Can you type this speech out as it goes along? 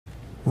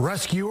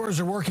Rescuers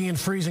are working in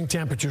freezing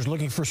temperatures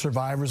looking for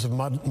survivors of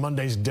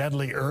Monday's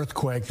deadly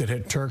earthquake that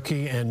hit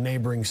Turkey and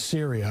neighboring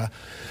Syria.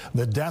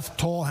 The death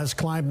toll has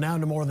climbed now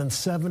to more than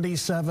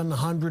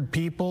 7,700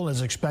 people,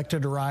 is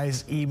expected to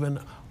rise even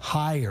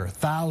higher.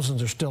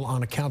 Thousands are still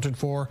unaccounted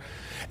for.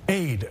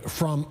 Aid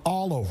from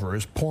all over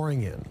is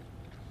pouring in.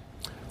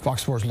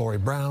 Fox 4's Lori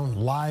Brown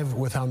live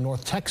with how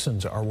North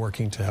Texans are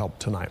working to help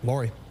tonight.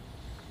 Lori.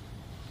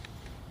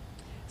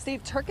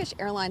 Steve, Turkish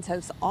Airlines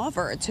has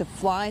offered to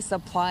fly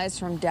supplies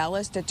from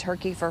Dallas to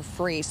Turkey for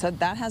free. So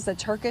that has the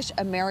Turkish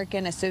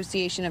American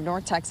Association of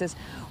North Texas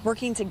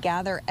working to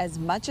gather as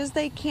much as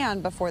they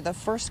can before the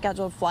first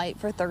scheduled flight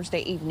for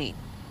Thursday evening.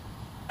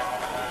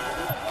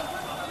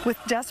 With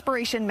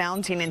desperation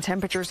mounting and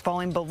temperatures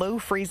falling below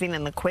freezing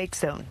in the quake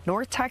zone,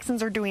 North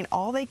Texans are doing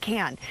all they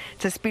can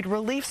to speed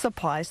relief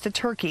supplies to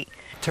Turkey.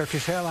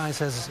 Turkish Airlines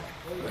has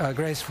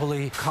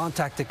gracefully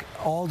contacted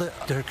all the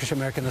Turkish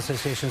American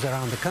associations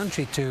around the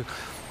country to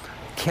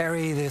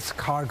carry this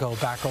cargo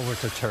back over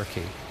to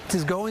Turkey. It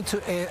is going to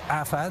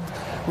AFAD,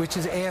 which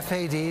is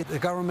AFAD, the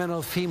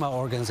governmental FEMA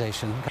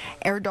organization.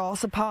 Erdal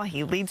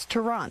Sapahi leads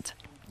Tarrant,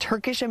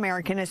 Turkish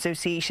American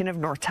Association of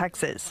North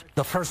Texas.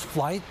 The first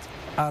flight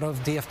out of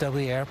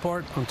DFW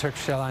Airport on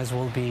Turkish Airlines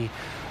will be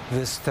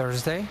this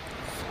Thursday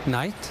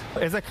night.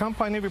 As a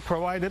company, we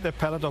provided a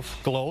pallet of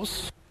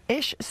gloves.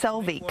 Ish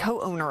Selvi,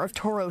 co-owner of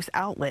Toros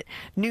Outlet,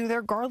 knew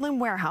their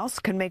Garland warehouse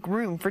could make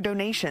room for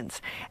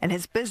donations, and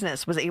his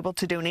business was able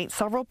to donate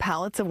several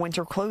pallets of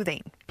winter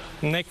clothing.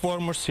 Neck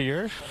warmers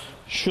here,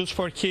 shoes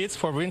for kids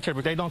for winter,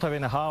 but they don't have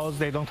any house,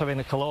 they don't have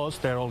any clothes,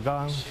 they're all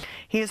gone.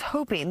 He is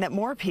hoping that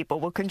more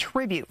people will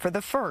contribute for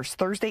the first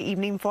Thursday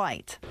evening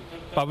flight.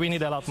 But we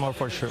need a lot more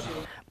for sure.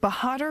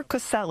 Bahadur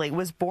Koselli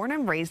was born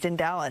and raised in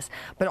Dallas,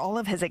 but all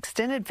of his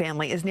extended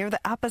family is near the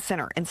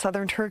epicenter in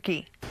southern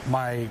Turkey.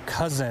 My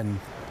cousin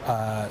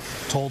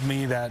told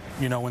me that,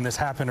 when this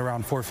happened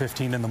around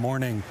 4:15 in the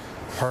morning,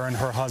 her and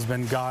her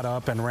husband got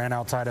up and ran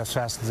outside as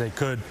fast as they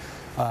could.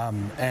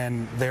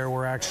 And there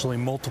were actually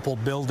multiple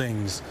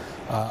buildings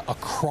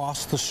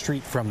across the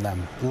street from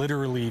them,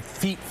 literally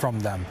feet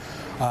from them,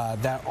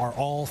 that are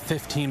all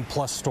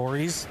 15-plus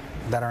stories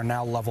that are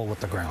now level with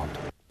the ground.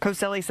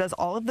 Koselli says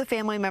all of the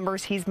family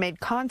members he's made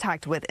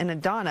contact with in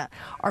Adana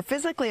are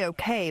physically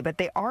okay, but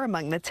they are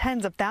among the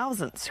tens of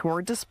thousands who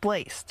are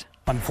displaced.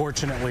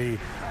 Unfortunately,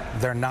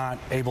 they're not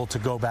able to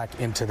go back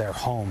into their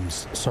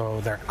homes,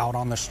 so they're out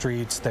on the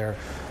streets. They're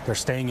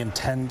staying in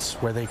tents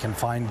where they can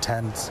find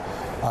tents,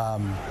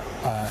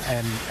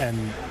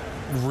 and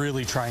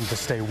really trying to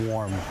stay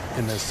warm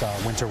in this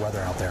winter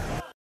weather out there.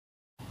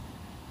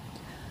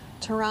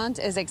 Tarrant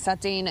is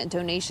accepting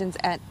donations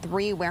at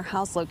 3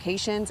 warehouse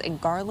locations in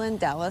Garland,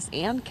 Dallas,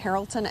 and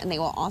Carrollton, and they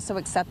will also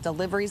accept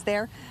deliveries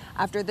there.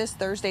 After this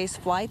Thursday's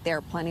flight,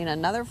 they're planning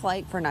another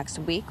flight for next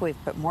week. We've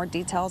put more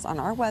details on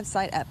our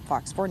website at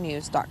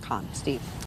fox4news.com. Steve.